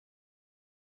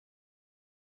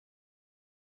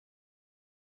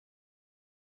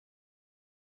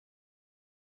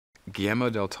Guillermo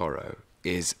del Toro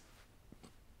is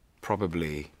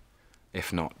probably,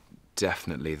 if not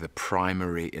definitely, the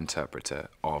primary interpreter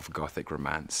of Gothic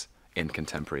romance in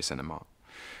contemporary cinema.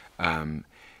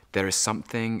 There is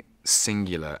something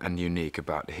singular and unique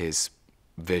about his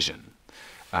vision,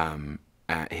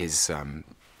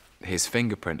 his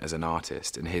fingerprint as an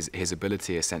artist, and his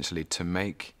ability essentially to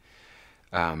make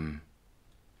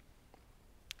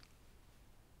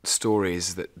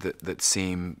stories that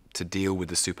seem to deal with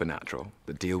the supernatural,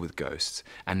 that deal with ghosts,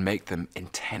 and make them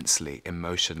intensely,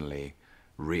 emotionally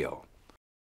real.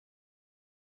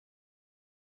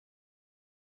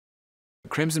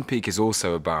 Crimson Peak is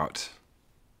also about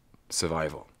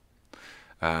survival.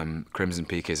 Crimson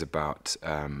Peak is about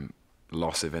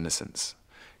loss of innocence.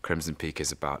 Crimson Peak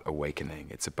is about awakening.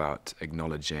 It's about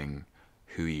acknowledging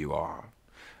who you are.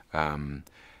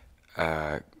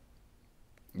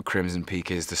 Crimson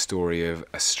Peak is the story of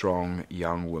a strong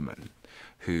young woman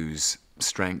whose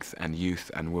strength and youth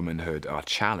and womanhood are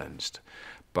challenged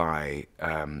by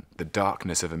the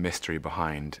darkness of a mystery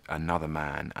behind another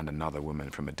man and another woman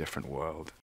from a different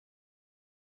world.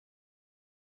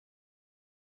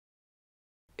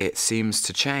 It seems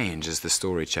to change as the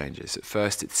story changes. At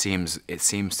first it seems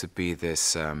to be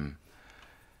this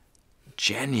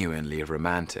genuinely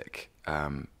romantic,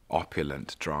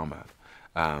 opulent drama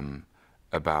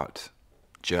about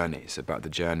journeys, about the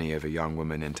journey of a young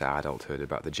woman into adulthood,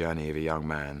 about the journey of a young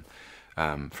man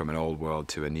from an old world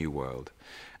to a new world.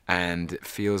 And it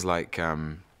feels like a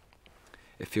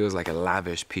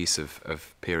lavish piece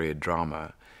of period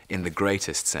drama in the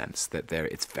greatest sense, that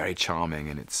it's very charming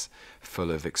and it's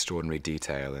full of extraordinary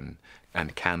detail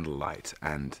and candlelight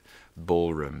and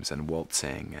ballrooms and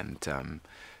waltzing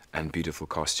and beautiful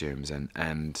costumes,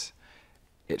 and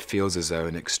it feels as though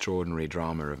an extraordinary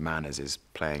drama of manners is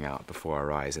playing out before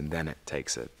our eyes, and then it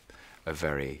takes a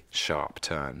very sharp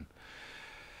turn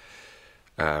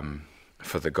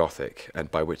for the Gothic,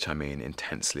 and by which I mean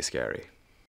intensely scary.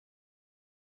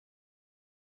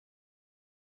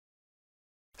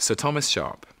 Sir Thomas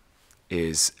Sharpe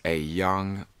is a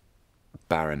young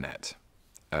baronet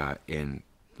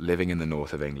living in the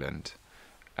north of England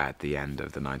at the end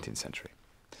of the 19th century.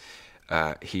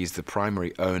 He's the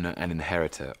primary owner and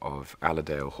inheritor of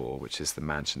Allerdale Hall, which is the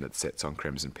mansion that sits on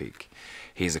Crimson Peak.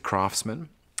 He's a craftsman,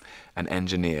 an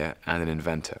engineer, and an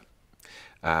inventor.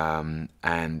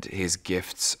 And his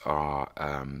gifts are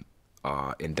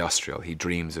industrial. He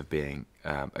dreams of being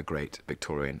a great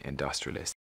Victorian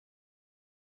industrialist.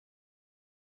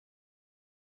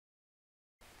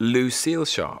 Lucille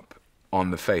Sharpe, on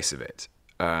the face of it,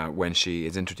 when she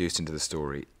is introduced into the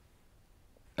story,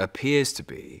 appears to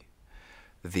be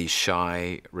the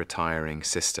shy, retiring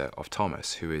sister of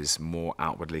Thomas, who is more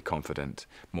outwardly confident,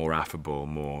 more affable,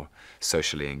 more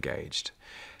socially engaged.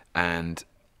 And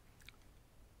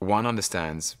one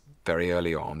understands very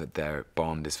early on that their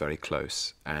bond is very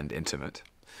close and intimate,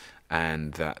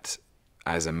 and that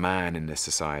as a man in this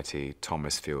society,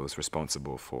 Thomas feels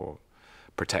responsible for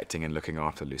protecting and looking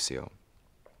after Lucille.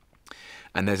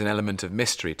 And there's an element of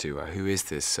mystery to her. Who is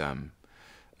this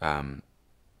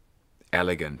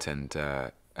elegant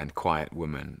and quiet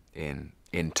woman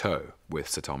in tow with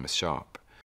Sir Thomas Sharpe?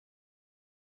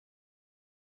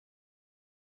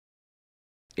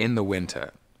 In the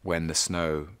winter, when the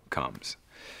snow comes,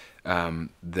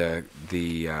 the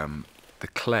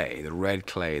clay, the red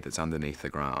clay that's underneath the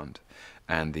ground,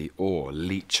 and the ore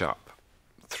leach up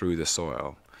through the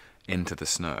soil into the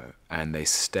snow, and they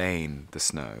stain the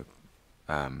snow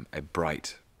a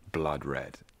bright blood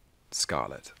red,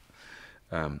 scarlet,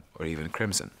 or even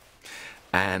crimson.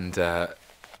 And so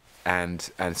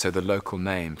the local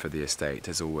name for the estate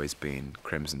has always been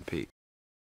Crimson Peak.